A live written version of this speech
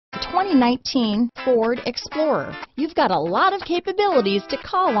2019 Ford Explorer. You've got a lot of capabilities to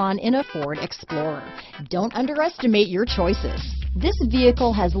call on in a Ford Explorer. Don't underestimate your choices. This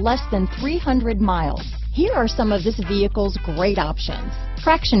vehicle has less than 300 miles. Here are some of this vehicle's great options: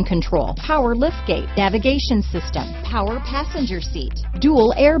 traction control, power liftgate, navigation system, power passenger seat,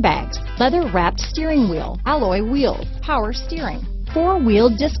 dual airbags, leather-wrapped steering wheel, alloy wheels, power steering, four-wheel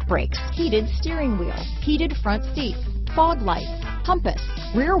disc brakes, heated steering wheel, heated front seats, fog lights, compass,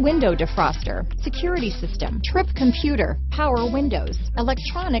 rear window defroster, security system, trip computer, power windows,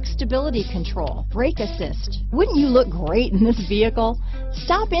 electronic stability control, brake assist. Wouldn't you look great in this vehicle?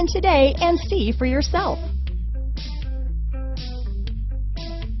 Stop in today and see for yourself.